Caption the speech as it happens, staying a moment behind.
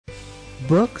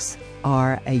Books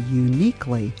are a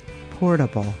uniquely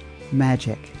portable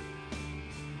magic.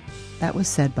 That was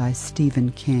said by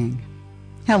Stephen King.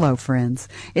 Hello, friends.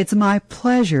 It's my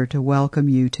pleasure to welcome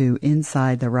you to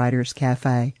Inside the Writer's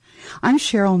Cafe. I'm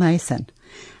Cheryl Nason.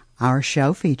 Our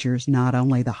show features not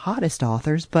only the hottest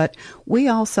authors, but we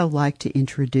also like to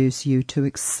introduce you to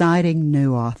exciting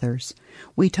new authors.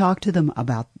 We talk to them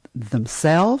about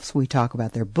themselves, we talk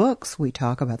about their books, we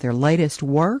talk about their latest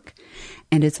work,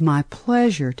 and it's my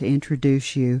pleasure to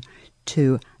introduce you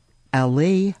to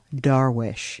Ali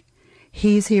Darwish.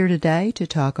 He's here today to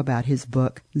talk about his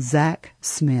book, Zach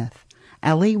Smith.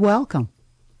 Ali, welcome.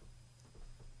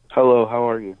 Hello, how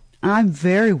are you? I'm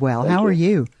very well. How are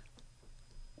you?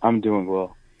 I'm doing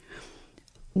well.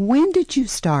 When did you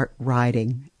start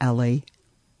writing, Ali?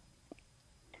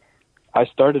 I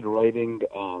started writing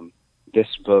this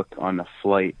book on a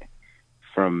flight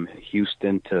from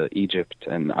Houston to Egypt,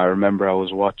 and I remember I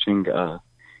was watching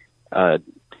a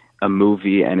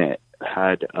movie, and it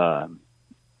had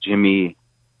Jimmy.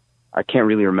 I can't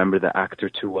really remember the actor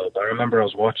too well, but I remember I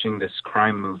was watching this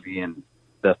crime movie, and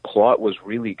the plot was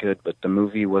really good, but the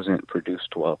movie wasn't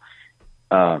produced well.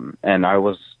 And I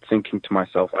was thinking to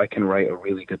myself, I can write a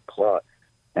really good plot.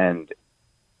 And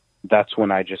that's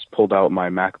when I just pulled out my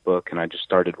MacBook and I just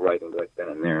started writing right then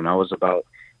and there. And I was about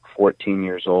 14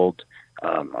 years old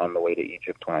on the way to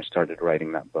Egypt when I started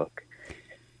writing that book.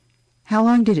 How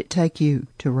long did it take you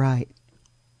to write?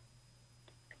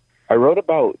 I wrote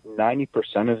about 90%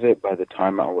 of it by the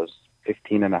time I was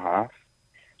 15 and a half.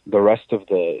 The rest of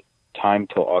the time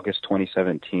till August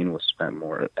 2017 was spent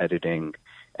more editing,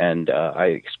 and I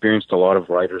experienced a lot of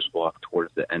writer's block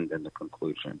towards the end and the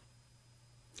conclusion.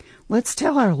 Let's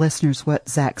tell our listeners what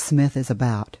Zach Smith is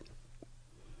about.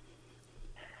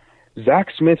 Zach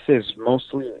Smith is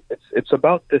mostly, it's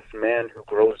about this man who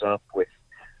grows up with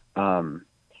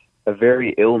a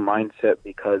very ill mindset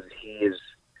because he is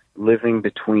living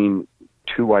between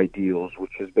two ideals,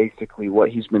 which is basically what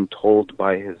he's been told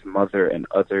by his mother and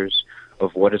others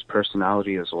of what his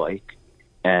personality is like,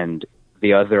 and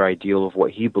the other ideal of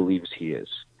what he believes he is.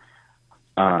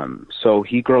 So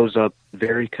he grows up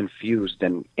very confused,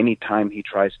 and anytime he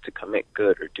tries to commit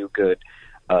good or do good,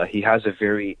 he has a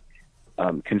very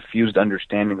confused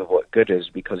understanding of what good is,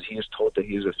 because he is told that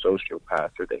he's a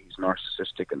sociopath or that he's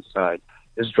narcissistic inside.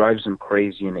 This drives him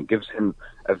crazy, and it gives him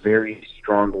a very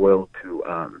strong will to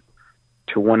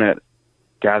want to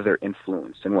gather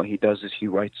influence. And what he does is he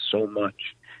writes so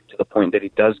much to the point that he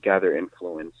does gather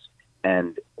influence.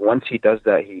 And once he does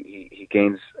that, he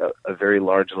gains a very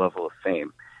large level of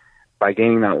fame. By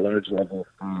gaining that large level of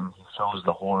fame, he shows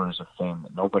the horrors of fame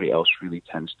that nobody else really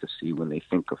tends to see when they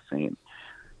think of fame.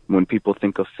 When people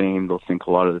think of fame, they'll think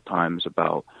a lot of the times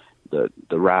about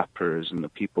the rappers and the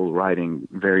people riding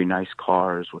very nice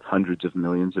cars with hundreds of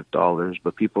millions of dollars,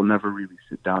 but people never really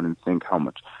sit down and think how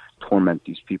much torment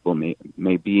these people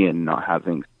may be in, not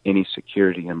having any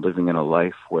security and living in a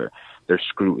life where there's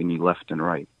scrutiny left and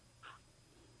right.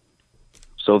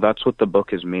 So that's what the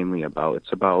book is mainly about.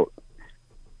 It's about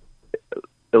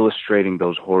illustrating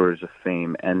those horrors of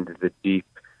fame and the deep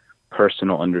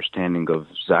personal understanding of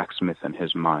Zach Smith and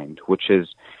his mind, which is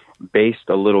based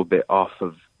a little bit off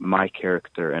of my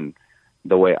character and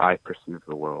the way I perceive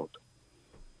the world.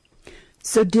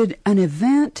 So did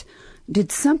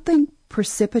something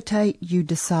precipitate you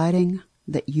deciding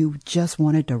that you just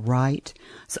wanted to write?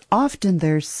 So often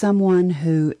there's someone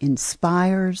who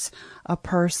inspires a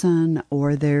person,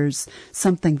 or there's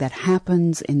something that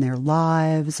happens in their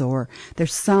lives, or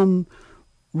there's some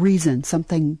reason,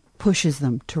 something pushes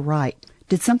them to write.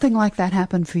 Did something like that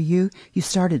happen for you? You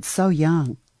started so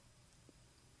young.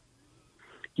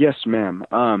 Yes, ma'am.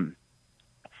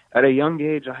 At a young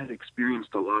age, I had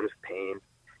experienced a lot of pain,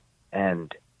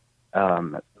 and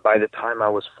by the time I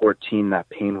was 14, that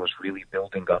pain was really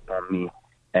building up on me,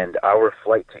 and our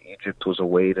flight to Egypt was a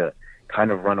way to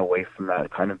kind of run away from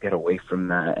that, kind of get away from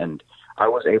that, and I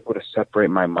was able to separate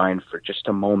my mind for just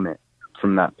a moment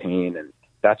from that pain, and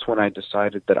that's when I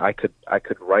decided that I could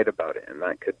write about it, and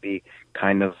that could be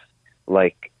kind of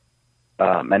like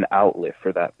an outlet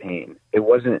for that pain. It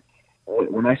wasn't,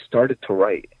 when I started to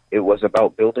write, it was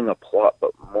about building a plot,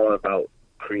 but more about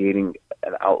creating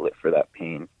an outlet for that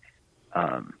pain.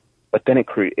 But then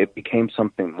it became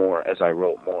something more as I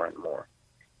wrote more and more.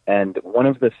 And one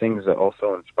of the things that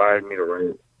also inspired me to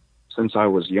write since I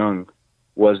was young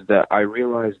was that I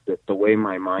realized that the way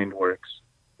my mind works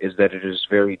is that it is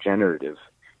very generative,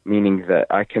 meaning that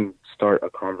I can start a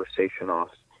conversation off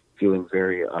feeling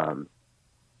very,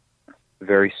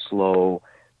 very slow,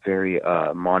 very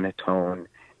monotone,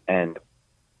 and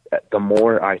the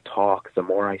more I talk, the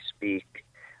more I speak,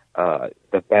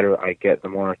 the better I get, the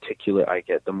more articulate I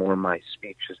get, the more my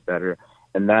speech is better.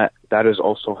 And that is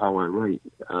also how I write.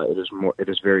 It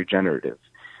is very generative.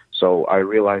 So I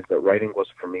realized that writing was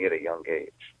for me at a young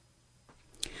age.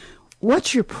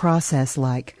 What's your process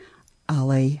like,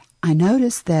 Ali? I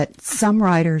noticed that some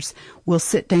writers will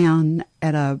sit down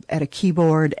at a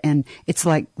keyboard and it's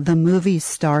like the movie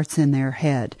starts in their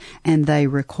head and they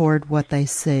record what they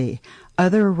see.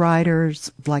 Other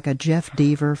writers, like a Jeff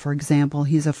Deaver, for example,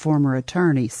 he's a former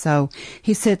attorney, so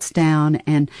he sits down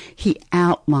and he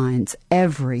outlines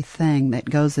everything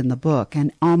that goes in the book,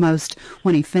 and almost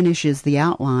when he finishes the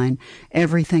outline,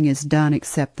 everything is done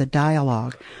except the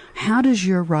dialogue. How does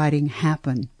your writing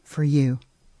happen for you?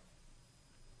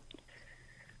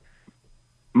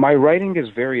 My writing is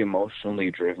very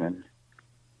emotionally driven.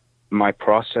 My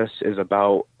process is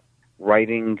about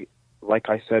writing. Like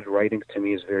I said, writing to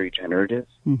me is very generative.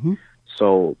 Mm-hmm.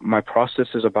 So my process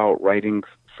is about writing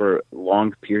for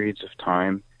long periods of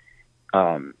time,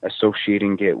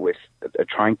 associating it with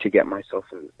trying to get myself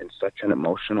in such an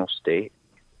emotional state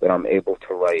that I'm able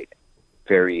to write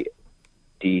very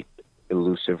deep,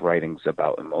 elusive writings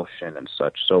about emotion and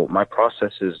such. So my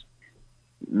process is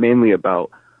mainly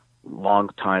about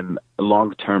long-term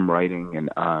writing and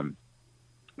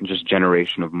just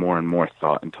generation of more and more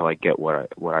thought until I get what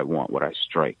I want, what I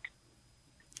strike.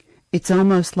 It's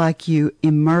almost like you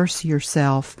immerse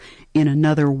yourself in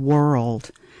another world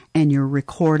and you're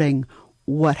recording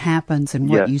what happens and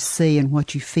what Yes. you see and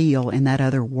what you feel in that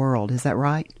other world. Is that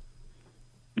right?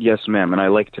 Yes, ma'am, and I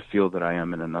like to feel that I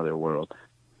am in another world.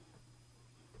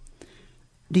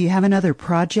 Do you have another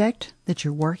project that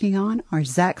you're working on, or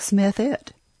is Zach Smith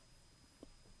it?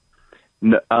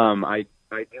 No,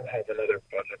 I do have another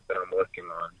project that I'm working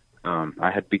on.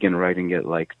 I had begun writing it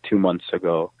like 2 months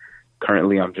ago.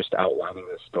 Currently, I'm just outlining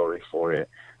the story for it.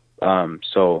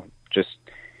 So just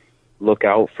look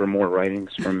out for more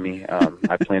writings from me.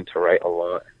 I plan to write a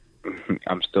lot.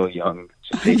 I'm still young,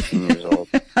 just 18 years old.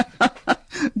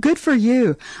 Good for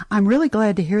you. I'm really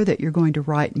glad to hear that you're going to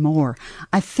write more.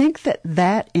 I think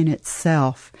that in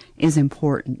itself is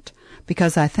important,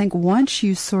 because I think once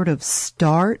you sort of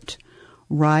start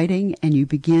writing and you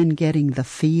begin getting the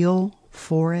feel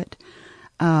for it,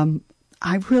 I'm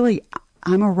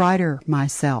a writer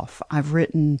myself. I've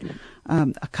written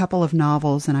a couple of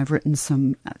novels and I've written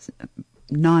some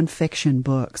nonfiction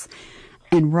books.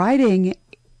 And writing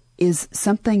is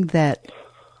something that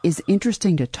is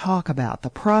interesting to talk about. The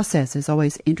process is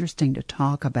always interesting to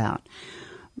talk about.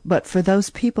 But for those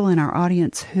people in our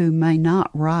audience who may not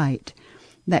write,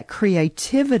 that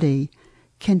creativity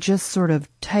can just sort of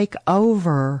take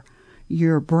over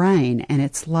your brain, and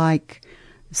it's like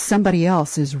somebody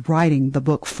else is writing the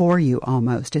book for you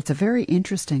almost. It's a very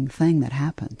interesting thing that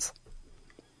happens.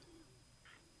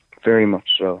 Very much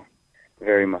so.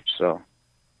 Very much so.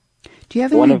 Do you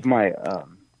have One any... of my...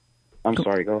 I'm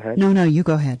sorry, go ahead. No, you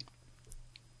go ahead.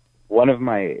 One of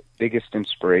my biggest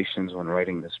inspirations when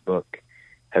writing this book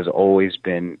has always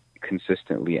been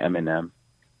consistently Eminem.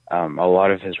 A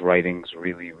lot of his writings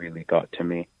really, really got to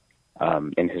me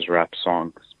in his rap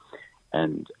songs,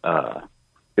 and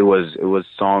it was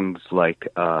songs like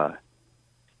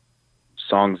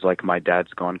 "My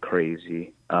Dad's Gone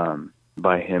Crazy"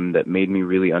 by him that made me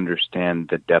really understand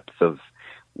the depth of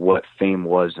what fame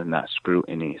was in that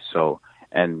scrutiny. So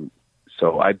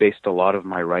I based a lot of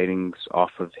my writings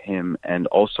off of him, and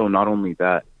also not only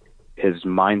that, his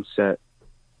mindset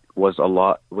was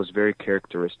very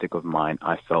characteristic of mine,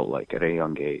 I felt like, at a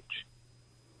young age.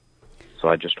 So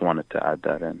I just wanted to add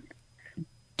that in.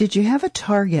 Did you have a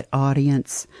target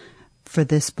audience for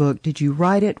this book? Did you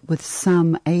write it with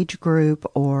some age group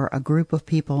or a group of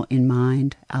people in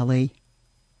mind, Ali?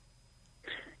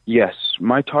 Yes,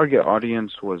 my target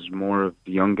audience was more of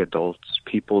young adults,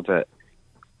 people that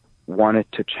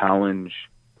wanted to challenge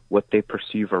what they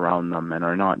perceive around them and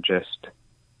are not just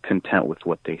content with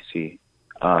what they see.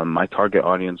 My target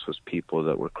audience was people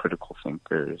that were critical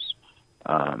thinkers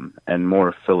and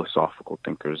more philosophical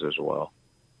thinkers as well.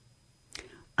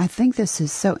 I think this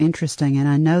is so interesting, and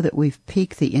I know that we've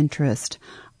piqued the interest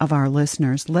of our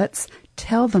listeners. Let's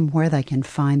tell them where they can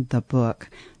find the book.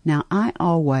 Now, I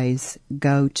always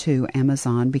go to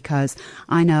Amazon because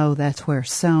I know that's where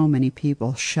so many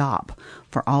people shop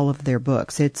for all of their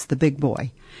books. It's the big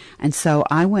boy. And so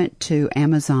I went to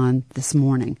Amazon this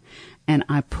morning, and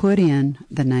I put in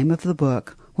the name of the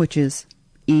book, which is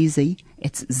easy.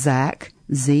 It's Zach,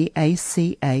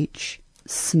 Z-A-C-H,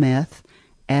 Smith,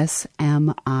 S-M-I-T-H,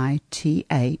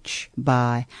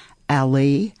 by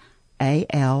Ali,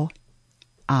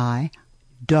 A-L-I,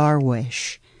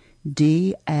 Darwish,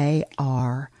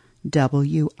 D-A-R-W-I-S-H.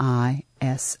 Wish.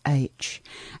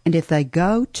 And if they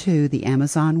go to the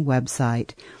Amazon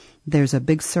website, there's a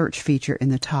big search feature in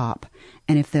the top.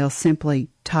 And if they'll simply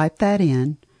type that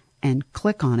in and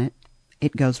click on it,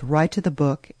 it goes right to the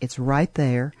book. It's right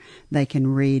there. They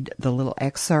can read the little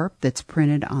excerpt that's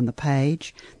printed on the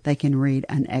page. They can read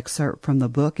an excerpt from the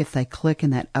book if they click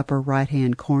in that upper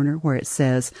right-hand corner where it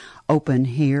says Open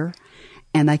Here.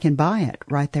 And they can buy it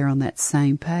right there on that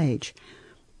same page.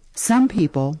 Some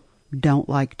people don't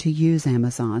like to use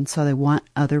Amazon, so they want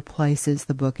other places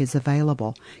the book is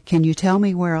available. Can you tell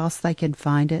me where else they can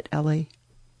find it, Ellie?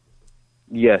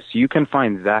 Yes, you can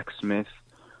find Zach Smith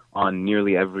on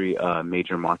nearly every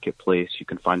major marketplace. You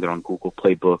can find it on Google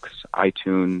Play Books,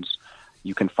 iTunes.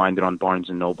 You can find it on Barnes &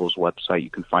 Noble's website. You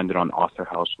can find it on Author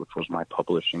House, which was my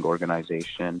publishing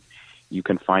organization. You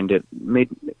can find it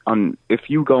if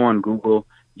you go on Google,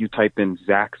 you type in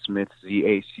Zach Smith,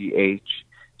 Z-A-C-H,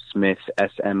 Smith,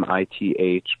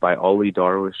 S-M-I-T-H, by Ollie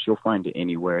Darwish. You'll find it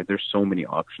anywhere. There's so many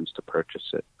options to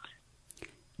purchase it.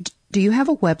 Do you have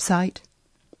a website?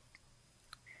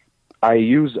 I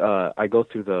go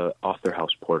through the Author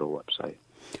House portal website.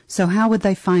 So how would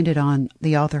they find it on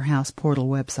the Author House portal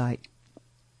website?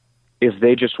 If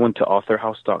they just went to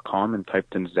authorhouse.com and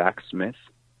typed in Zach Smith,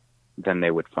 then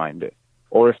they would find it.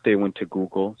 Or if they went to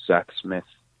Google, Zach Smith,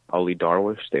 Ollie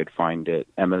Darwish, they'd find it.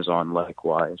 Amazon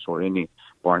likewise, or any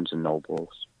Barnes &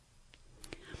 Nobles.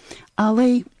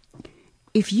 Ali,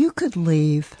 if you could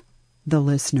leave the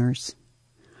listeners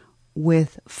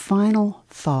with final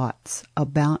thoughts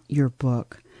about your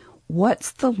book,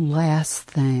 what's the last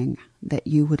thing that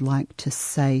you would like to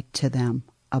say to them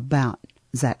about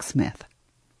Zach Smith?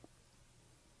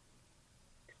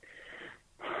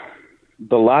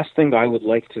 The last thing I would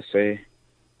like to say,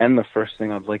 and the first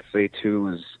thing I'd like to say too,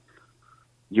 is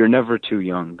you're never too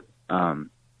young.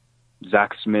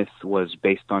 Zach Smith was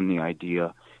based on the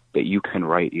idea that you can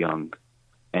write young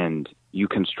and you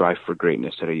can strive for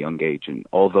greatness at a young age. And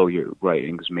although your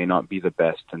writings may not be the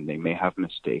best and they may have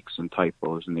mistakes and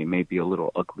typos and they may be a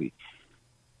little ugly,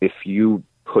 if you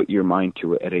put your mind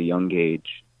to it at a young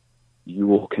age, you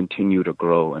will continue to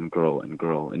grow and grow and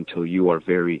grow until you are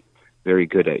very, very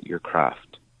good at your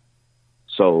craft.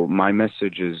 So my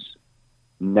message is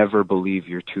never believe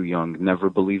you're too young. Never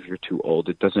believe you're too old.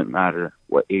 It doesn't matter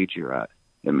what age you're at.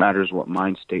 It matters what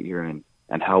mind state you're in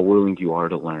and how willing you are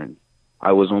to learn.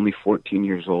 I was only 14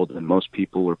 years old, and most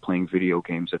people were playing video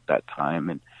games at that time,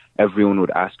 and everyone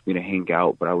would ask me to hang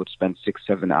out, but I would spend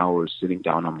 6-7 hours sitting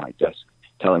down on my desk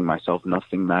telling myself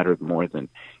nothing mattered more than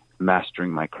mastering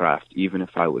my craft, even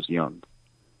if I was young.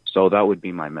 So that would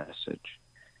be my message.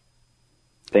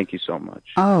 Thank you so much.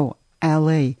 Oh,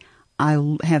 Ali,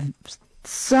 I have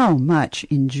so much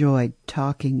enjoyed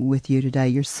talking with you today.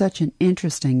 You're such an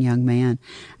interesting young man,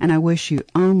 and I wish you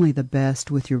only the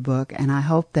best with your book, and I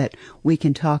hope that we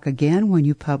can talk again when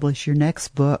you publish your next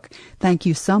book. Thank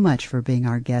you so much for being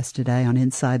our guest today on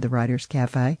Inside the Writers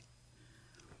Cafe.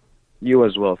 You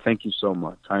as well. Thank you so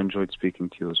much. I enjoyed speaking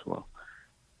to you as well.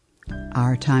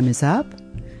 Our time is up,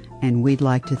 and we'd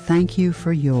like to thank you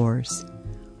for yours.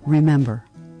 Remember,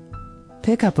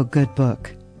 pick up a good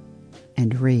book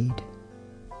and read.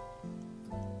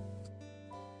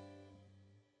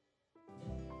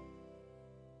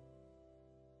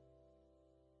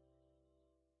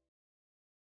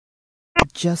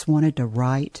 Just wanted to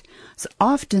write. So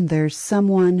often there's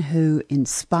someone who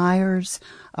inspires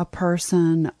a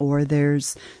person, or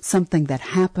there's something that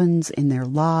happens in their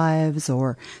lives,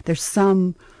 or there's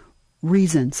some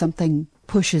reason, something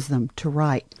pushes them to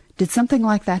write. Did something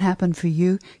like that happen for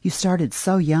you? You started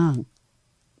so young.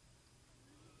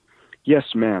 Yes,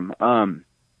 ma'am.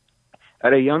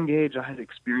 At a young age, I had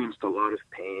experienced a lot of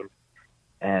pain,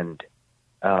 and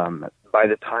by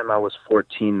the time I was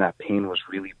 14, that pain was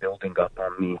really building up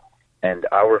on me, and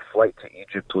our flight to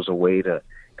Egypt was a way to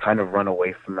kind of run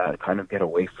away from that, kind of get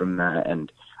away from that,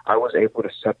 and I was able to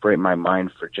separate my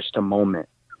mind for just a moment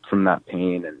from that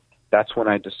pain, and that's when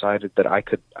I decided that I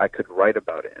could write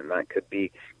about it, and that could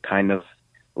be kind of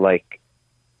like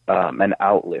an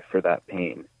outlet for that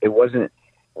pain. It wasn't,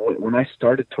 when I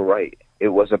started to write, it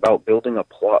was about building a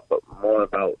plot, but more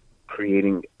about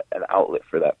creating an outlet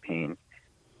for that pain.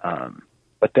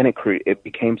 But then it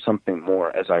became something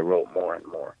more as I wrote more and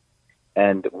more.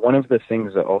 And one of the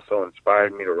things that also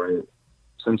inspired me to write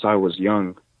since I was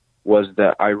young was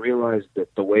that I realized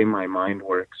that the way my mind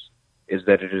works is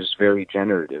that it is very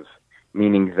generative,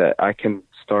 meaning that I can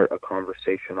start a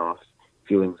conversation off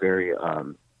feeling very,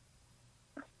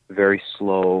 very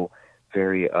slow,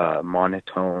 very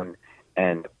monotone,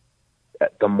 and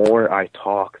the more I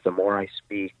talk, the more I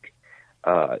speak,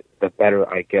 the better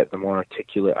I get, the more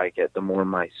articulate I get, the more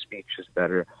my speech is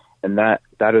better. And that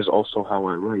is also how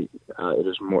I write.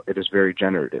 It is very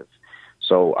generative.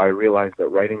 So I realized that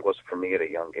writing was for me at a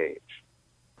young age.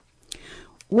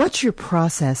 What's your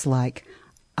process like,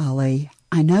 Ali?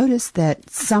 I noticed that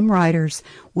some writers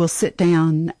will sit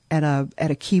down at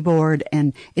a keyboard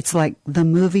and it's like the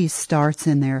movie starts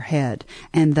in their head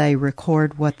and they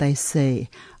record what they see.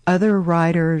 Other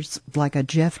writers, like a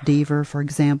Jeff Deaver, for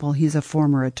example, he's a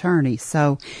former attorney,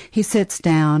 so he sits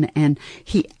down and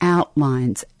he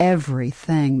outlines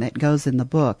everything that goes in the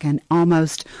book, and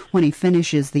almost when he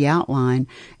finishes the outline,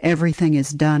 everything is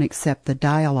done except the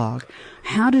dialogue.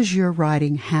 How does your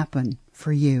writing happen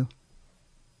for you?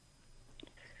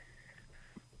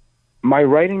 My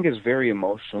writing is very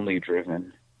emotionally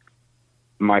driven.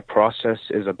 My process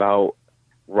is about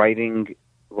writing.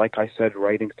 Like I said,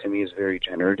 writing to me is very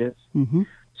generative. Mm-hmm.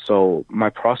 So my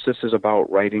process is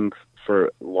about writing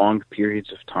for long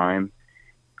periods of time,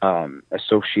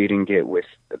 associating it with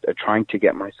trying to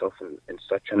get myself in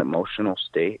such an emotional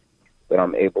state that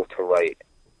I'm able to write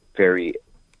very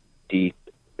deep,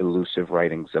 elusive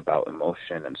writings about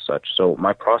emotion and such. So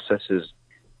my process is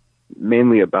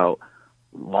mainly about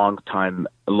long-term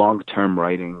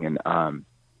writing and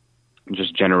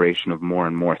just generation of more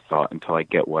and more thought until I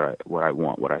get what I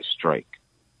want, what I strike.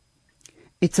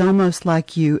 It's almost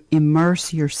like you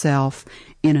immerse yourself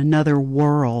in another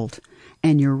world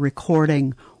and you're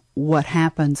recording what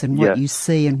happens and what you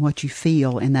see and what you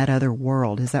feel in that other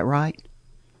world. Is that right?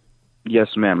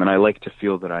 Yes, ma'am, and I like to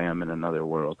feel that I am in another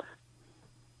world.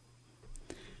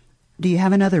 Do you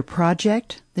have another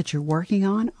project that you're working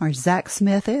on, or is Zach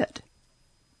Smith it?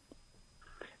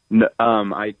 No,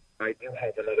 I do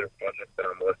have another project that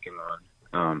I'm working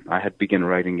on. I had begun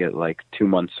writing it like 2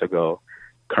 months ago.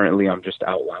 Currently, I'm just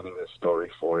outlining the story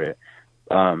for it.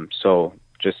 So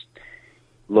just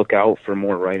look out for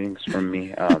more writings from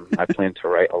me. I plan to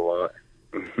write a lot.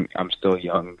 I'm still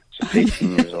young, just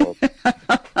 18 years old.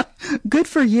 Good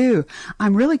for you.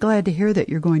 I'm really glad to hear that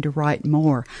you're going to write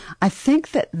more. I think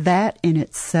that in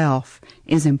itself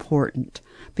is important,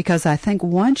 because I think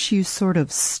once you sort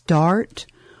of start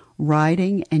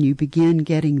writing and you begin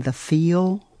getting the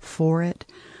feel for it,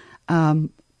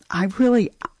 I'm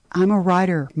a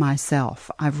writer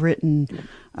myself. I've written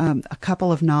a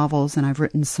couple of novels and I've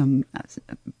written some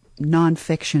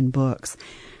nonfiction books.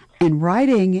 And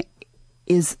writing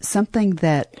is something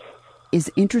that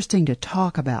is interesting to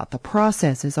talk about. The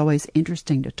process is always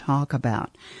interesting to talk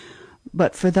about.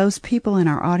 But for those people in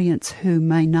our audience who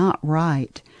may not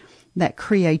write, that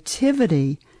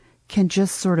creativity can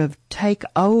just sort of take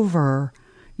over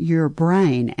your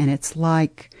brain, and it's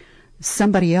like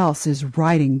somebody else is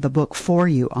writing the book for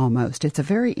you almost. It's a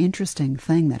very interesting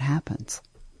thing that happens.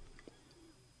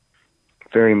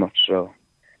 Very much so.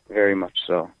 Very much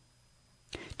so.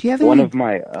 Do you have one of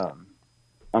my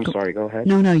sorry, go ahead.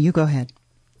 No, you go ahead.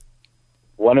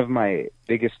 One of my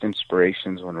biggest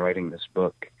inspirations when writing this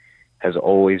book has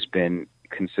always been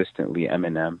consistently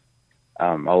Eminem.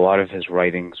 A lot of his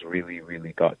writings really,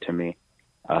 really got to me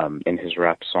in his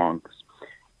rap songs,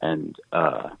 and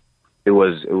it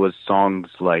was songs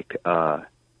like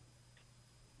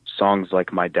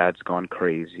 "My Dad's Gone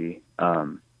Crazy"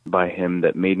 by him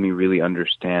that made me really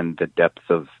understand the depth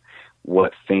of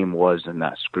what fame was in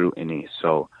that scrutiny.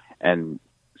 So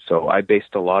I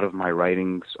based a lot of my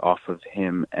writings off of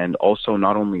him, and also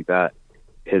not only that,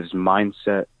 his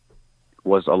mindset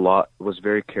was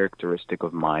very characteristic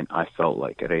of mine, I felt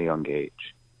like, at a young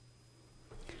age.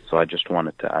 So I just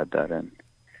wanted to add that in.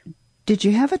 Did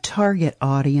you have a target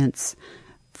audience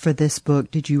for this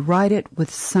book? Did you write it with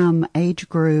some age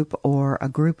group or a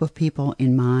group of people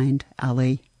in mind,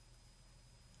 Ali?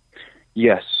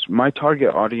 Yes, my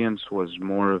target audience was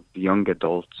more of young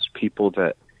adults, people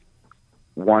that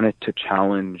wanted to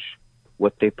challenge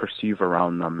what they perceive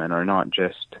around them and are not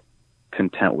just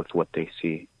content with what they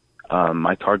see.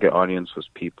 My target audience was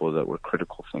people that were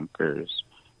critical thinkers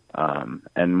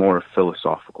and more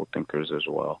philosophical thinkers as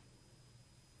well.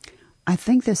 I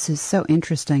think this is so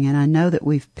interesting, and I know that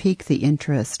we've piqued the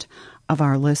interest of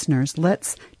our listeners.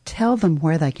 Let's tell them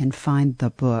where they can find the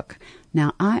book.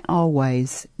 Now, I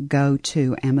always go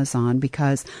to Amazon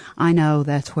because I know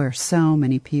that's where so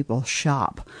many people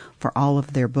shop for all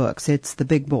of their books. It's the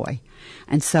big boy.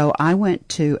 And so I went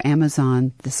to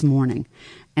Amazon this morning,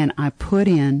 and I put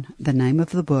in the name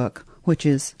of the book, which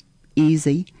is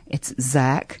easy. It's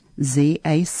Zach,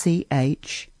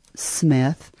 Z-A-C-H,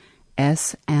 Smith,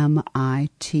 S-M-I-T-H,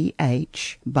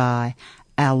 by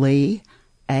Ali,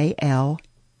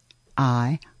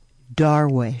 A-L-I,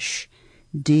 Darwish,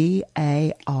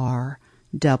 D-A-R-W-I-S-H.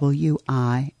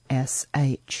 And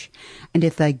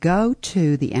if they go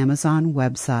to the Amazon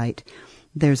website,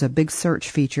 there's a big search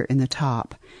feature in the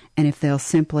top. And if they'll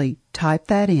simply type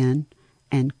that in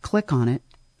and click on it,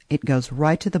 it goes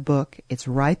right to the book. It's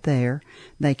right there.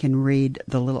 They can read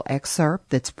the little excerpt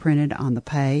that's printed on the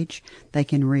page. They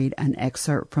can read an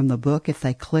excerpt from the book if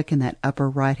they click in that upper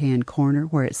right-hand corner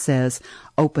where it says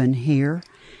Open Here.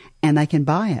 And they can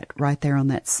buy it right there on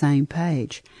that same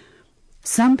page.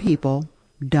 Some people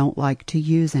don't like to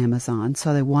use Amazon,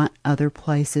 so they want other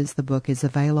places the book is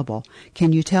available.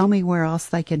 Can you tell me where else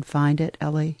they can find it,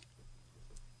 Ellie?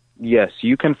 Yes,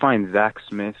 you can find Zach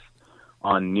Smith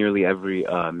on nearly every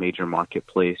major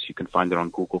marketplace. You can find it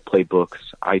on Google Play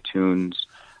Books, iTunes.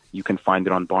 You can find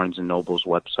it on Barnes & Noble's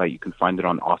website. You can find it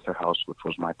on Author House, which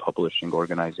was my publishing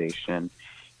organization.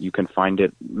 You can find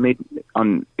it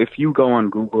if you go on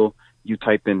Google, you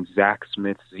type in Zach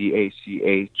Smith,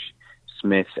 Z-A-C-H,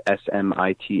 Smith,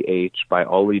 S-M-I-T-H, by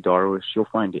Ollie Darwish. You'll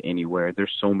find it anywhere.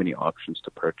 There's so many options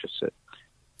to purchase it.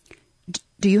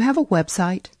 Do you have a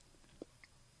website?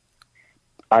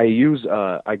 I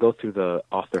go through the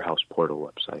Author House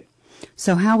portal website.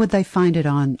 So how would they find it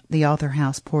on the Author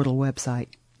House portal website?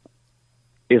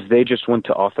 If they just went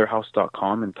to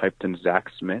authorhouse.com and typed in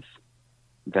Zach Smith,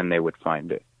 then they would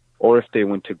find it. Or if they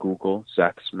went to Google,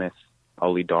 Zach Smith,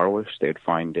 Ollie Darwish, they'd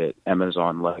find it.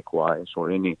 Amazon likewise,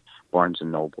 or any Barnes &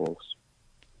 Nobles.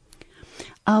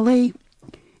 Ali,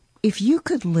 if you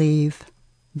could leave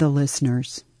the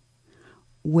listeners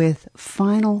with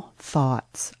final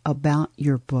thoughts about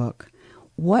your book,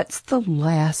 what's the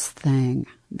last thing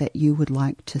that you would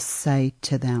like to say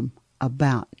to them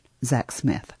about Zach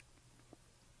Smith?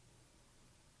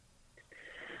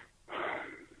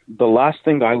 The last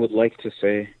thing I would like to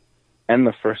say, and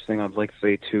the first thing I'd like to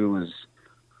say too, is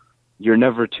you're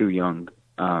never too young.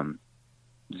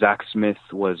 Zach Smith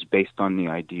was based on the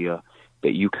idea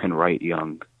that you can write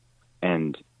young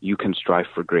and you can strive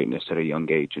for greatness at a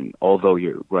young age. And although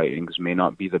your writings may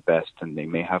not be the best and they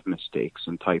may have mistakes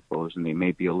and typos and they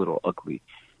may be a little ugly,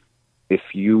 if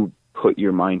you put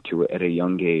your mind to it at a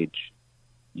young age,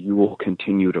 you will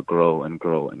continue to grow and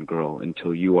grow and grow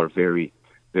until you are very,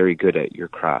 very good at your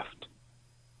craft.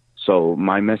 So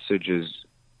my message is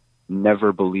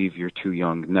never believe you're too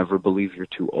young. Never believe you're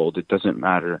too old. It doesn't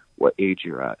matter what age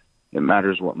you're at. It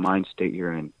matters what mind state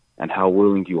you're in and how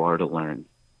willing you are to learn.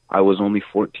 I was only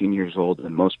 14 years old,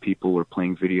 and most people were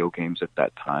playing video games at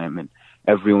that time, and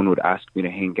everyone would ask me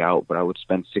to hang out, but I would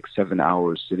spend 6-7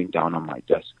 hours sitting down on my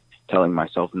desk telling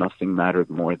myself nothing mattered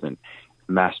more than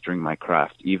mastering my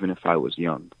craft, even if I was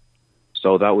young.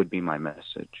 So that would be my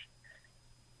message.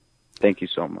 Thank you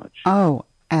so much. Oh,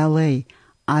 Ali,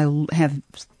 I have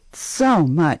so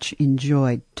much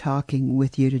enjoyed talking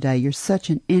with you today. You're such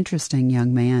an interesting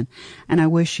young man, and I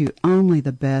wish you only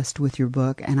the best with your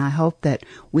book, and I hope that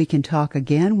we can talk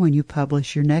again when you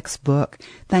publish your next book.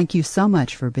 Thank you so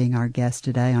much for being our guest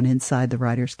today on Inside the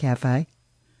Writers Cafe.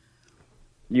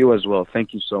 You as well.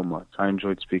 Thank you so much. I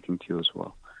enjoyed speaking to you as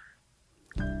well.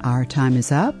 Our time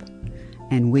is up,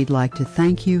 and we'd like to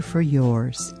thank you for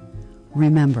yours.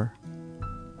 Remember,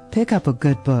 pick up a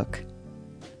good book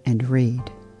and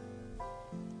read.